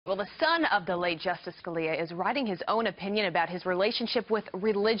Well, the son of the late Justice Scalia is writing his own opinion about his relationship with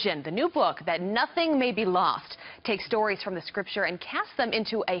religion. The new book, That Nothing May Be Lost, takes stories from the scripture and casts them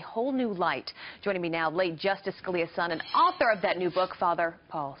into a whole new light. Joining me now, late Justice Scalia's son and author of that new book, Father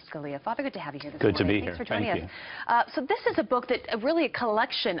Paul Scalia. Father, good to have you here this morning. Good to be here. Thanks for Thank joining us. So this is a book that really a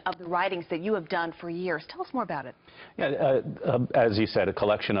collection of the writings that you have done for years. Tell us more about it. Yeah, as you said, a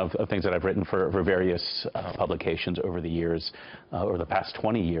collection of things that I've written for various publications over the years, over the past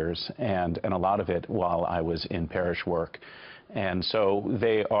 20 years, and a lot of it while I was in parish work. And so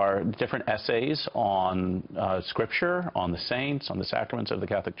they are different essays on Scripture, on the saints, on the sacraments of the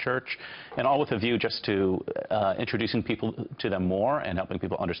Catholic Church, and all with a view just to introducing people to them more and helping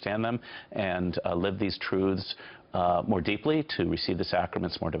people understand them and live these truths more deeply, to receive the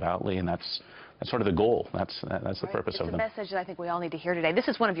sacraments more devoutly, and that's sort of the goal. That's the purpose of them. It's a message that I think we all need to hear today. This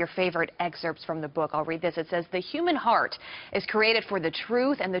is one of your favorite excerpts from the book. I'll read this. It says, "The human heart is created for the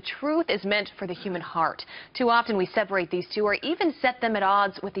truth, and the truth is meant for the human heart. Too often we separate these two or even set them at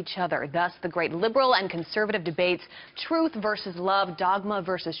odds with each other. Thus, the great liberal and conservative debates, truth versus love, dogma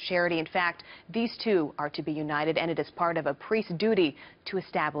versus charity. In fact, these two are to be united, and it is part of a priest's duty to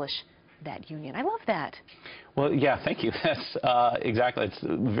establish that union." I love that. Well, yeah, thank you. That's exactly. It's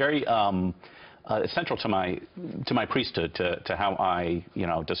very central to my priesthood, to how I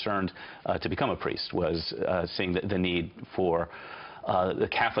discerned to become a priest, was seeing the need for the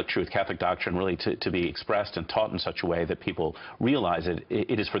Catholic truth, Catholic doctrine, really to be expressed and taught in such a way that people realize it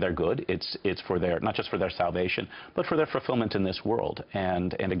is for their good. It's for their, not just for their salvation, but for their fulfillment in this world.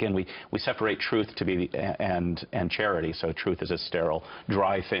 And again, we separate truth to be and charity. So truth is a sterile,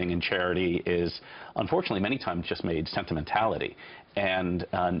 dry thing, and charity is, unfortunately, many times just made sentimentality. And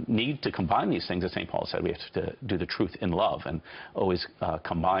need to combine these things. As St. Paul said, we have to do the truth in love, and always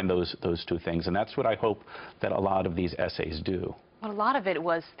combine those two things. And that's what I hope that a lot of these essays do. Well, a lot of it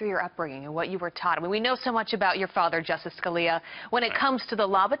was through your upbringing and what you were taught. I mean, we know so much about your father, Justice Scalia, when it comes to the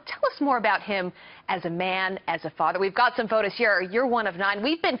law, but tell us more about him as a man, as a father. We've got some photos here. You're one of 9.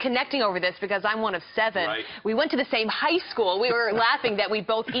 We've been connecting over this because I'm one of 7. Right. We went to the same high school. We were laughing that we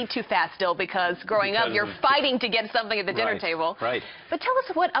both eat too fast still because growing up, you're fighting to get something at the dinner table. Right. But tell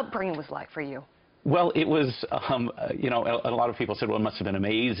us what upbringing was like for you. Well, it was, a lot of people said, well, it must have been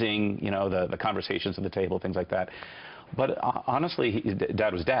amazing, the conversations at the table, things like that. But honestly,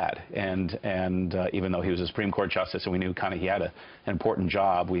 Dad was Dad, and even though he was a Supreme Court justice and we knew kind of he had an important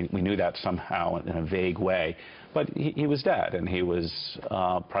job, we knew that somehow in a vague way. But he was Dad, and he was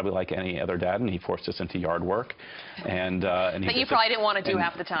probably like any other dad, and he forced us into yard work. And that you probably didn't want to do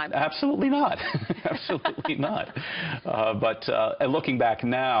half the time. Absolutely not. Absolutely not. But looking back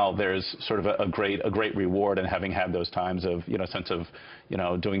now, there's sort of a great reward in having had those times of, sense of,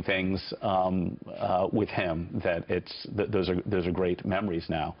 doing things with him, that those are great memories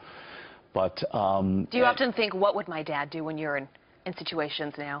now. But do you often think, what would my dad do when you're in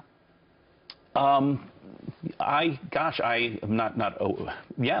situations now?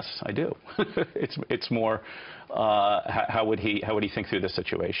 Yes, I do. It's more, how would he think through this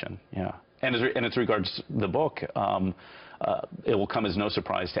situation? Yeah. And as regards the book, it will come as no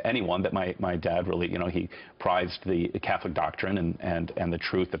surprise to anyone that my dad really, he prized the Catholic doctrine and the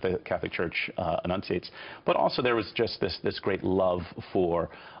truth that the Catholic Church enunciates. But also there was just this great love for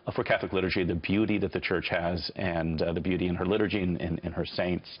Catholic liturgy, the beauty that the Church has, and the beauty in her liturgy and in her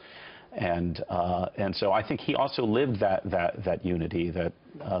saints. And so I think he also lived that unity that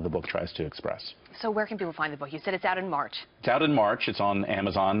the book tries to express. So where can people find the book? You said it's out in March. It's out in March. It's on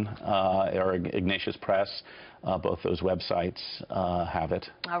Amazon or Ignatius Press. Both those websites have it.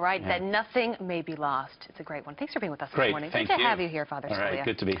 All right. That Nothing May Be Lost. It's a great one. Thanks for being with us this morning. Thank you. Good you. to have you here, Father Scalia. All right.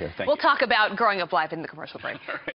 Good to be here. Thank you. We'll talk about growing up life in the commercial break.